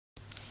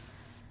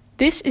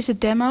This is a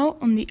demo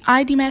on the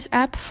IdematLightLCA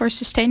app for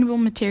sustainable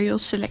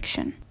materials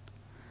selection.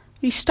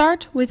 We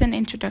start with an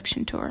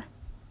introduction tour.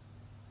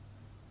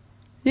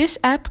 This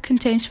app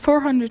contains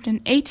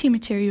 480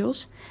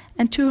 materials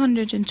and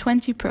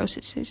 220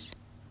 processes.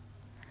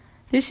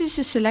 This is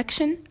a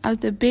selection out of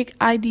the big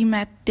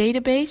IdematLightLCA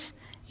database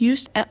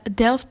used at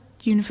Delft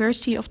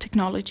University of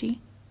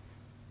Technology.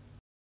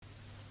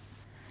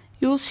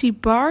 You will see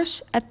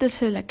bars at the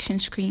selection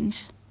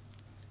screens.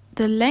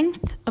 The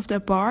length of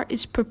the bar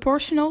is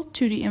proportional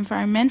to the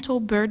environmental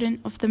burden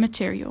of the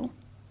material.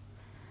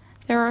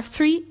 There are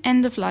 3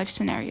 end-of-life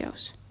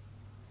scenarios.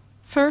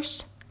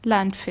 First,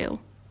 landfill.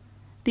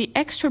 The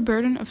extra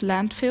burden of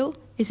landfill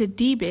is a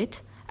debit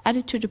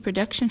added to the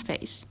production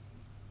phase.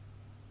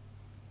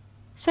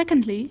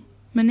 Secondly,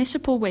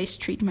 municipal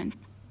waste treatment.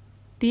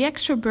 The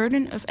extra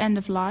burden of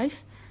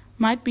end-of-life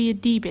might be a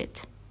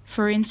debit,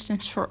 for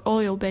instance for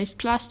oil-based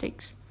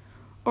plastics,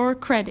 or a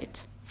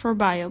credit for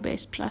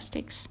bio-based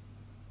plastics.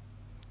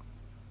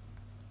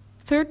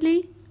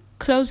 Thirdly,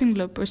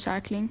 closing-loop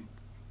recycling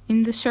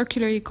in the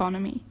circular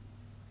economy.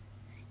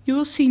 You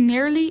will see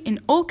nearly in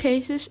all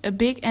cases a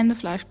big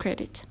end-of-life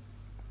credit.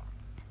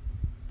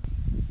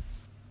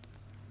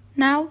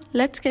 Now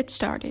let's get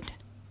started.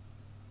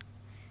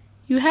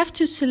 You have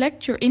to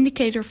select your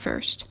indicator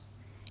first,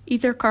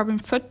 either carbon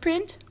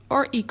footprint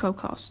or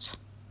eco-costs.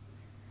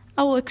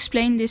 I will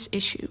explain this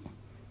issue.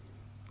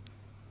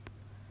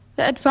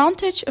 The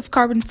advantage of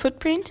carbon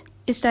footprint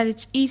is that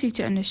it's easy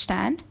to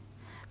understand,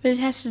 but it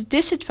has the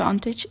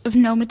disadvantage of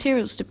no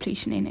materials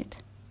depletion in it.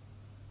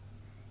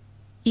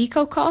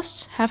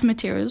 Eco-costs have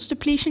materials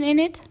depletion in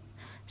it,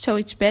 so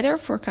it's better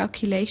for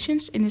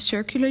calculations in the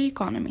circular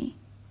economy.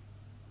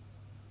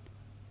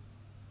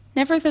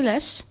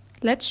 Nevertheless,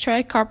 let's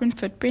try carbon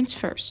footprints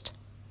first.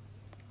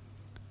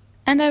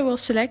 And I will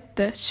select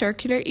the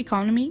circular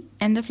economy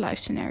end-of-life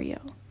scenario.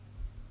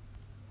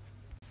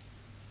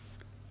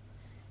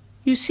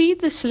 You see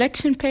the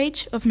selection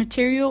page of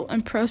material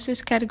and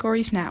process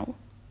categories now.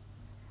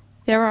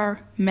 There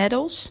are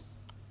metals,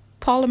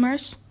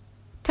 polymers,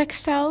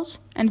 textiles,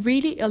 and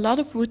really a lot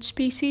of wood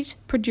species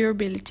per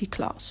durability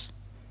class.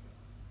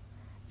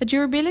 A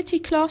durability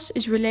class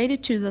is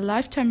related to the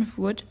lifetime of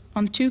wood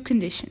on 2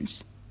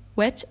 conditions,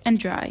 wet and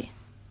dry.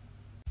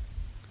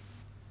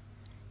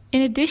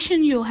 In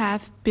addition, you'll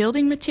have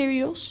building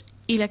materials,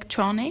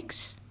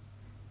 electronics,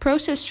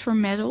 processed for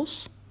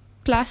metals,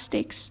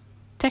 plastics,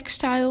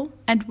 textile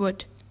and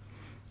wood,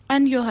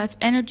 and you'll have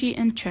energy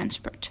and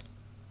transport.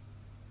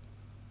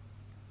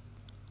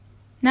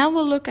 Now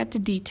we'll look at the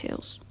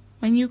details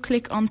when you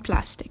click on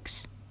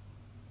plastics.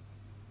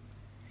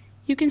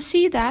 You can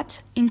see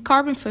that in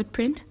carbon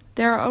footprint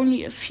there are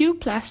only a few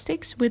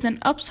plastics with an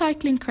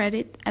upcycling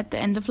credit at the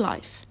end of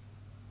life.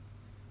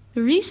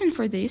 The reason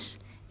for this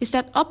is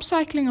that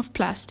upcycling of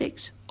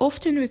plastics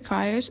often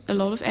requires a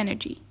lot of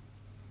energy.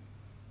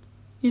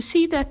 You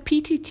see that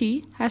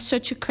PTT has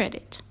such a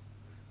credit.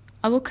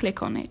 I will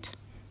click on it.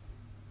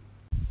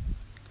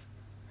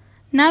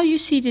 Now you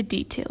see the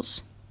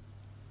details.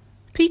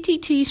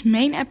 PTT's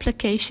main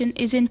application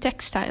is in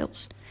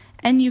textiles,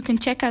 and you can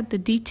check out the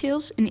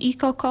details in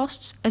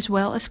eco-costs as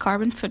well as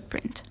carbon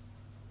footprint.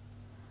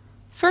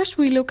 First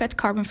we look at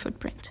carbon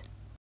footprint.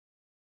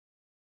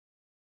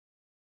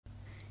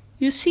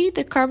 You see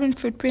the carbon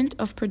footprint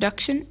of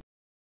production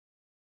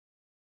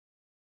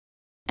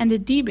and the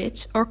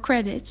debits or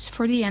credits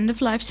for the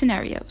end-of-life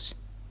scenarios.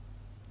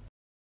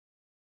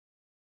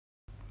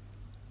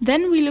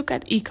 Then we look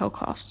at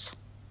eco-costs.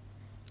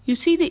 You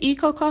see the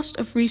eco-cost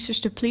of resource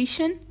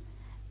depletion,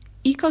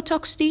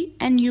 ecotoxicity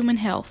and human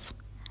health,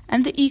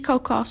 and the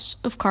eco-costs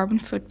of carbon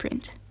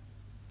footprint.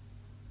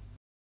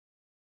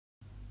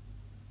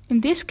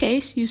 In this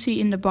case, you see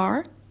in the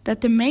bar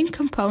that the main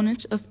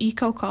components of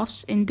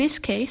eco-costs in this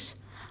case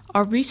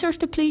are resource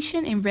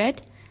depletion in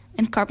red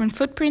and carbon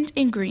footprint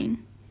in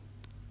green.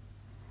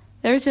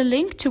 There is a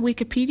link to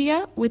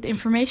Wikipedia with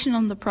information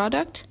on the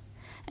product,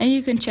 and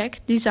you can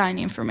check design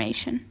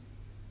information.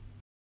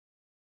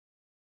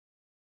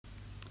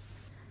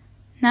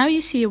 Now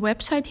you see a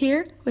website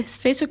here with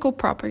physical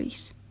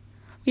properties.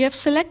 We have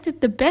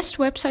selected the best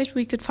website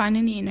we could find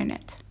on the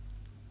internet.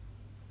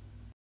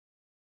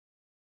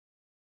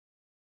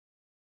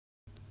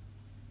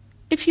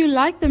 If you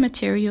like the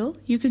material,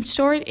 you can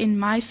store it in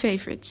My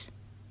Favorites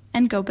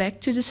and go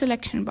back to the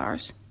selection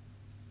bars.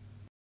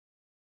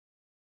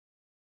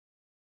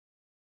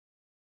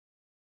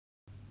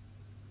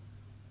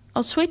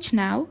 I'll switch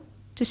now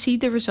to see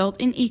the result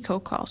in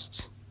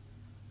eco-costs.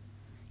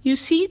 You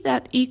see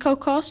that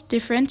eco-cost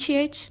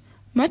differentiates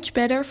much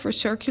better for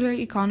circular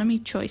economy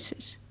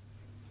choices.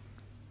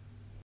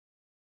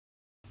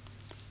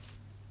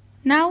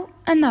 Now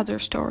another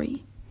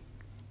story.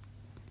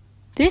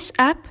 This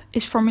app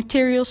is for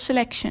material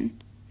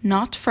selection,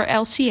 not for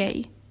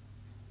LCA.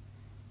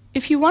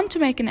 If you want to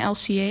make an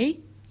LCA,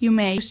 you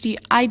may use the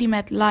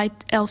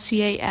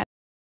IdematLightLCA app.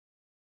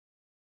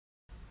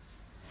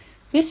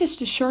 This is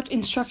the short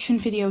instruction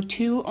video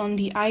 2 on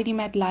the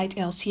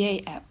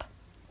IdematLightLCA app.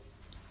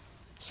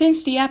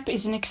 Since the app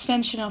is an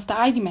extension of the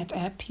IdematLightLCA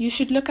app, you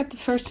should look at the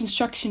first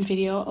instruction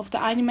video of the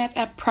IdematLightLCA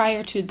app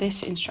prior to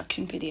this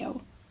instruction video.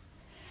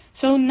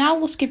 So now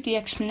we'll skip the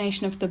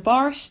explanation of the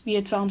bars, the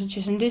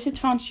advantages and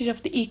disadvantages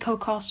of the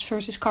eco-cost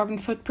versus carbon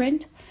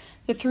footprint,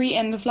 the 3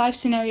 end-of-life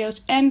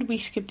scenarios, and we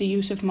skip the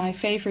use of my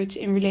favorites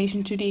in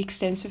relation to the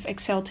extensive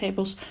Excel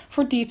tables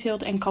for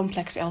detailed and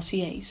complex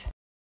LCAs.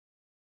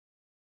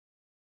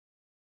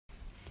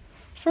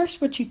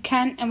 First, what you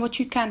can and what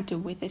you can't do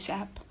with this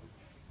app.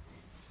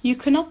 You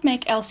cannot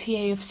make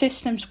LCA of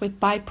systems with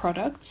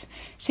byproducts,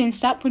 since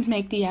that would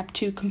make the app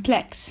too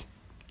complex.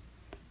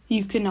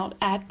 You cannot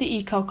add the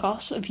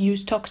eco-cost of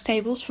used TOX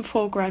tables for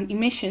foreground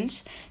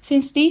emissions,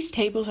 since these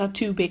tables are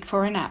too big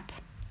for an app.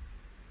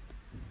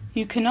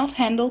 You cannot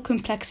handle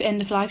complex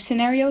end-of-life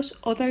scenarios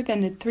other than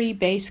the 3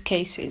 base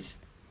cases.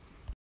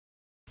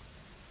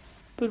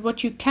 But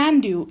what you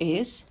can do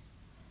is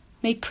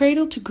make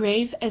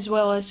cradle-to-grave as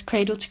well as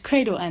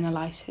cradle-to-cradle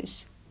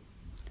analysis.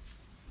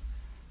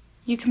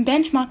 You can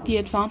benchmark the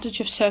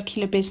advantage of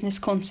circular business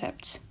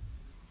concepts.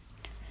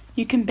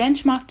 You can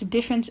benchmark the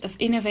difference of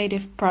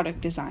innovative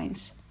product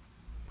designs.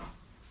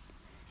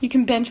 You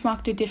can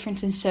benchmark the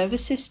difference in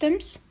service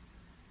systems.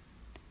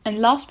 And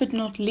last but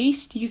not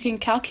least, you can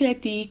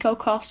calculate the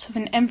eco-costs of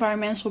an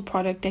environmental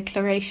product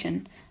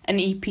declaration, an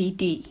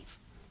EPD.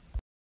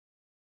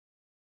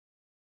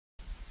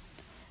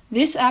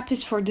 This app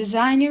is for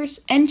designers,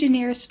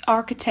 engineers,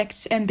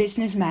 architects and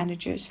business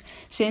managers,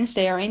 since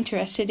they are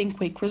interested in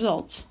quick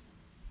results.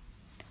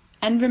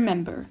 And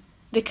remember,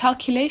 the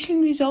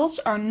calculation results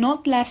are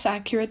not less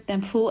accurate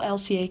than full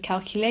LCA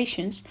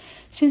calculations,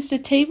 since the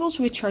tables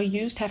which are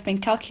used have been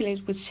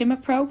calculated with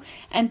SimmaPro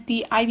and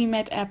the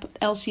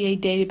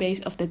IdematLCA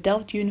database of the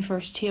Delft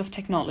University of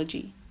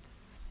Technology.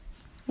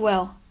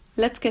 Well,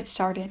 let's get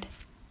started.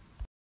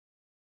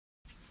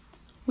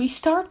 We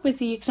start with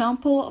the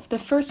example of the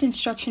first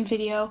instruction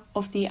video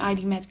of the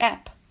IdematLCA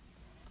app.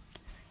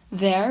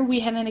 There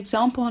we had an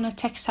example on a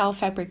textile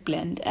fabric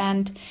blend,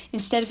 and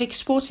instead of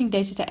exporting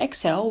data to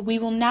Excel, we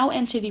will now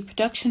enter the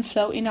production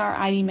flow in our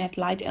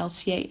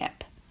IdematLightLCA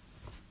app.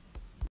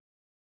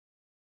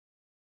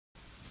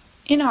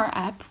 In our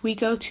app, we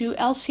go to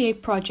LCA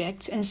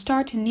projects and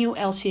start a new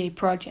LCA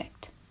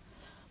project.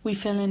 We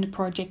fill in the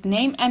project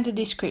name and the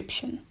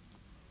description.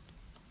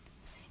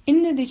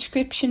 In the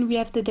description we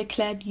have the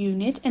declared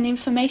unit and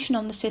information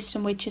on the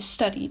system which is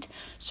studied,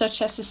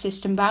 such as the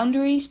system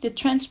boundaries, the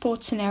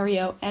transport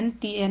scenario and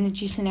the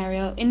energy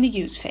scenario in the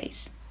use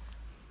phase.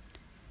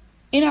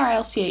 In our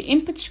LCA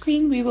input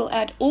screen we will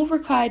add all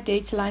required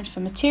data lines for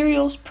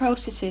materials,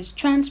 processes,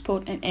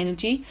 transport and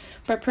energy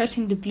by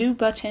pressing the blue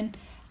button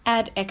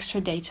Add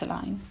Extra Data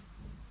Line.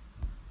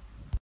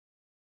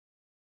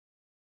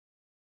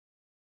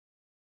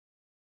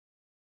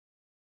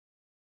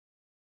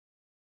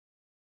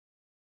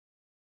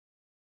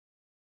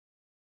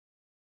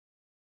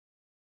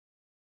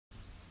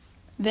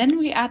 Then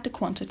we add the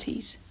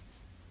quantities.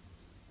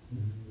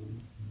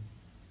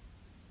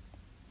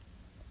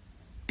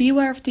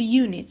 Beware of the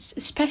units,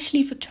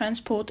 especially for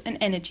transport and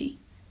energy.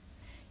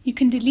 You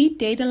can delete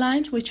data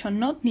lines which are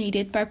not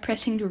needed by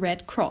pressing the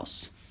red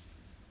cross.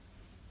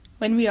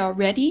 When we are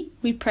ready,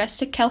 we press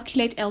the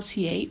Calculate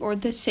LCA or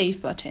the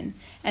Save button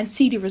and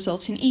see the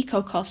results in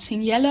eco-costs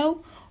in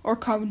yellow or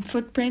carbon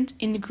footprint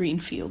in the green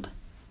field.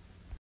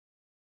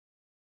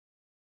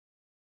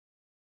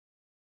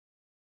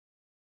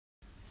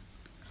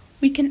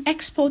 We can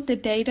export the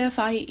data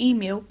via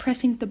email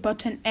pressing the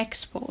button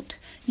Export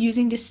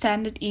using the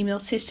standard email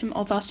system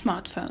of our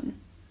smartphone.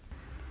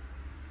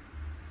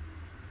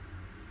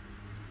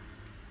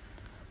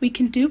 We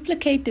can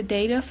duplicate the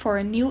data for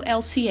a new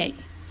LCA.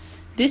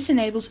 This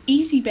enables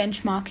easy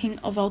benchmarking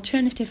of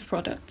alternative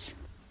products.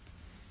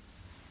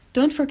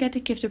 Don't forget to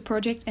give the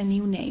project a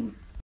new name.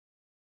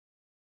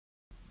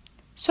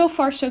 So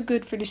far so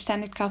good for the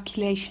standard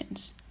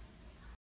calculations.